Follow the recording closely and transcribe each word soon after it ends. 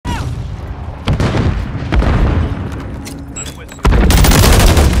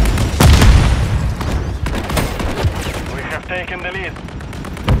taken the lead.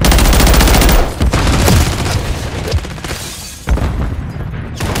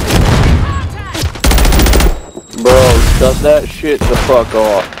 Bro, shut that shit the fuck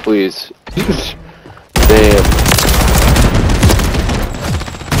off, please. Damn.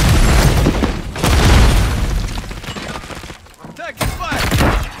 Taking fire!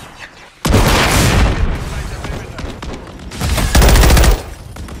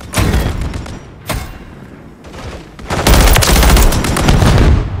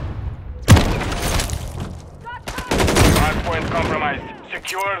 Hardpoint compromised.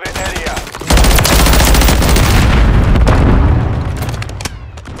 Secure the area.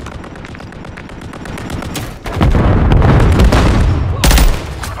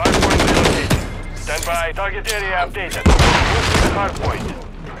 Hardpoint relocated. Stand by. Target area updated. Move to the hardpoint.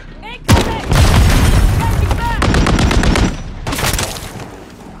 Incoming! Taking back!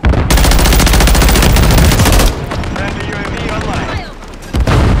 Friendly UAV online.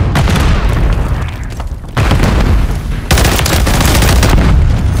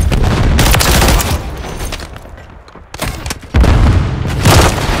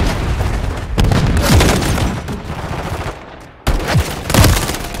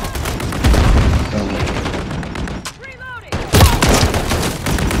 Reloading!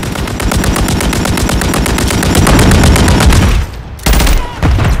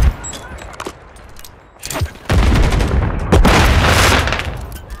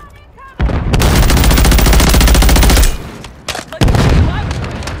 Looking for you up.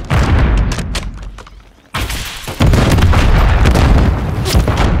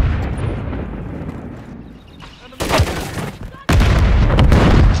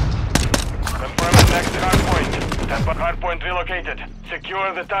 Confirming next hardpoint. Stand by. Hardpoint relocated.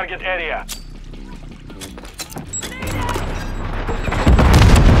 Secure the target area.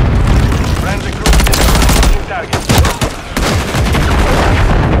 Friendly cruise missile target.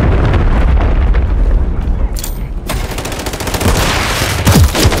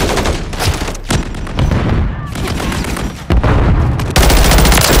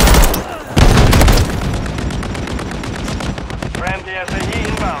 Friendly SAE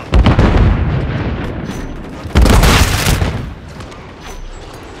inbound.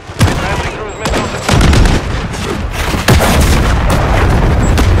 Friendly cruise missile deployed.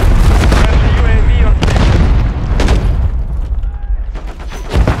 Friendly UAV on station.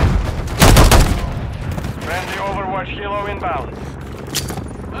 Friendly Overwatch Hilo inbound.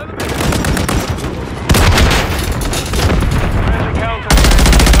 Friendly counter.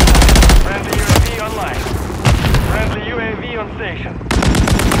 Friendly UAV online. Friendly UAV on station.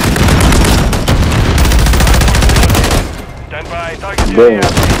 Stand by. Target area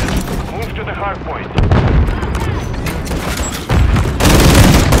updated. Move to the hardpoint.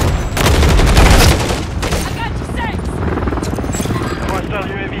 I got you six! Hostile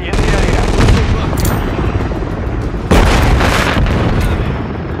UAV in the area.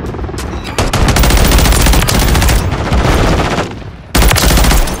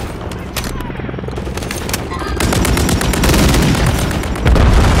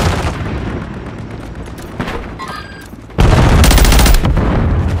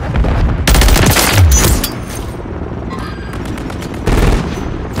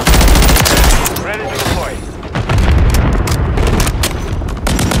 Ready to deploy.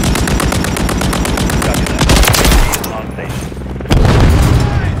 Copy that. On station.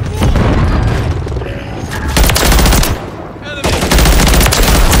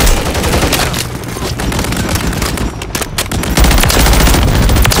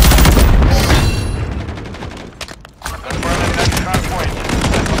 Confirming next hardpoint.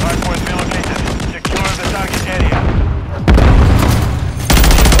 Hardpoint relocated. Secure the target area.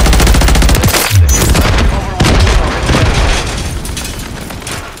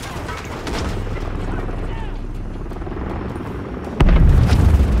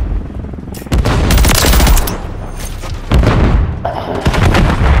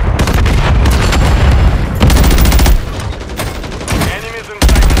 Enemies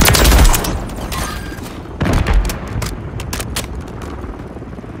inside the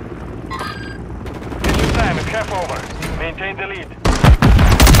mission time is half over. Maintain the lead.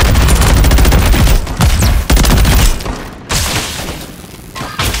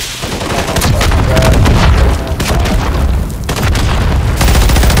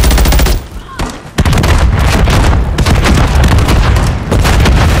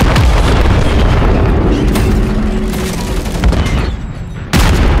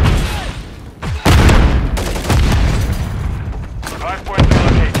 Hardpoint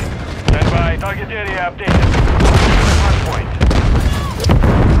relocated. Stand by. Target area updated. Hardpoint.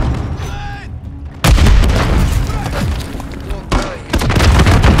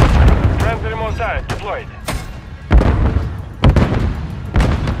 turret deployed.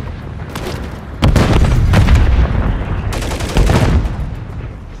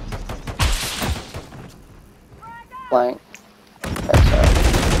 Blank. That's right.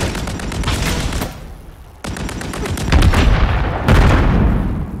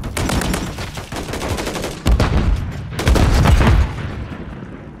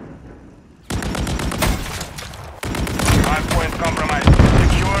 Hardpoint compromised.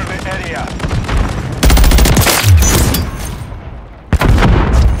 Secure the area.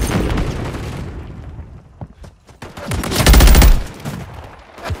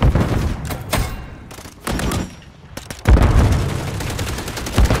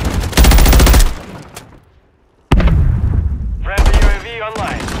 Friendly UAV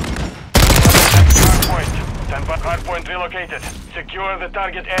online. Next hardpoint. Standby hardpoint relocated. Secure the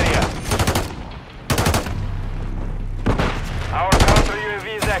target area. Our counter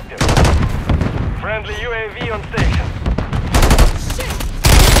UAV is active. Friendly UAV on station.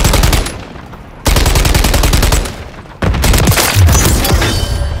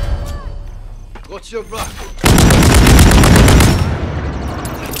 What's your back?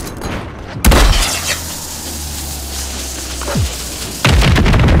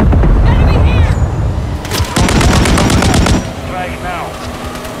 Enemy here! Strike now.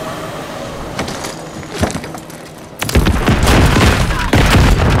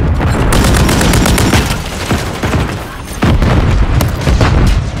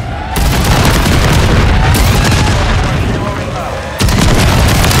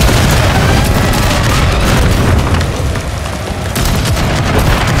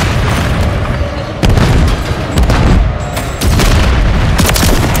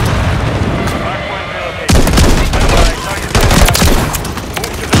 Hardpoint relocated. Standby target area.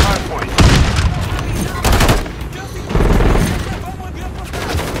 Move to the hardpoint.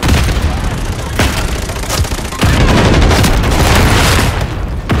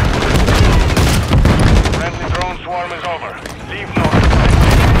 Friendly drone swarm is over. Leave north.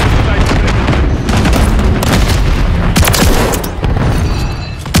 Site clear.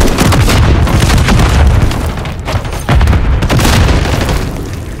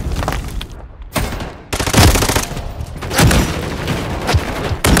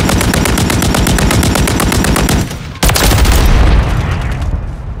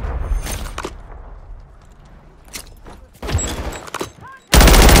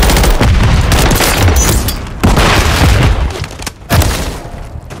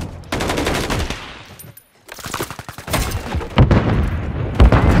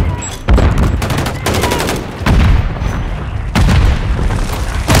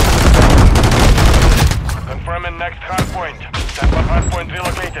 Confirming next hardpoint. Standby hardpoint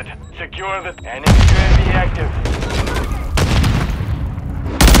relocated. Secure the enemy UAV active.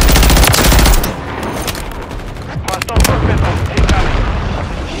 Hostile force missile incoming.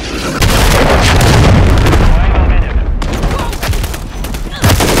 Final minute.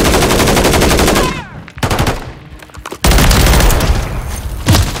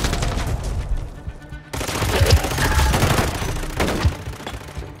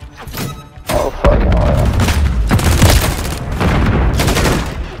 Oh, fucking hell.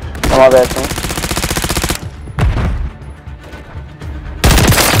 Oh, my bad, team.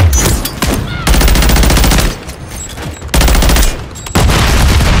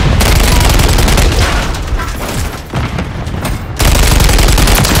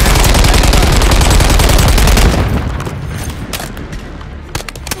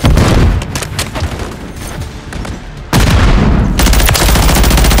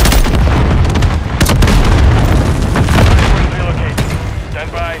 Hardpoint relocated.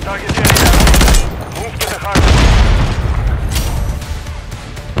 Standby target area. Move to the hardpoint.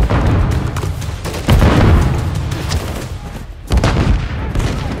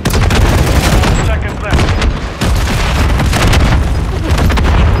 Seconds left.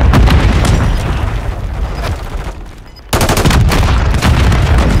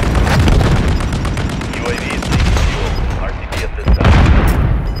 UAV is leaving fuel. RTB at this time.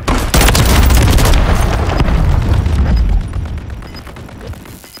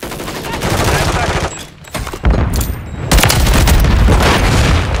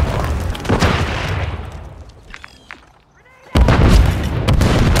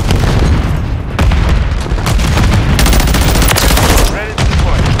 Ready to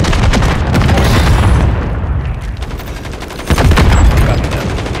deploy. Copy that.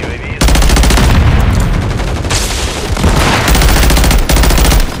 UAV is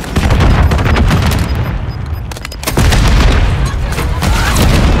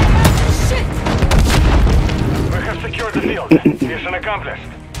We have secured the field. Mission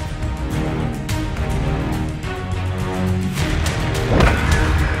accomplished.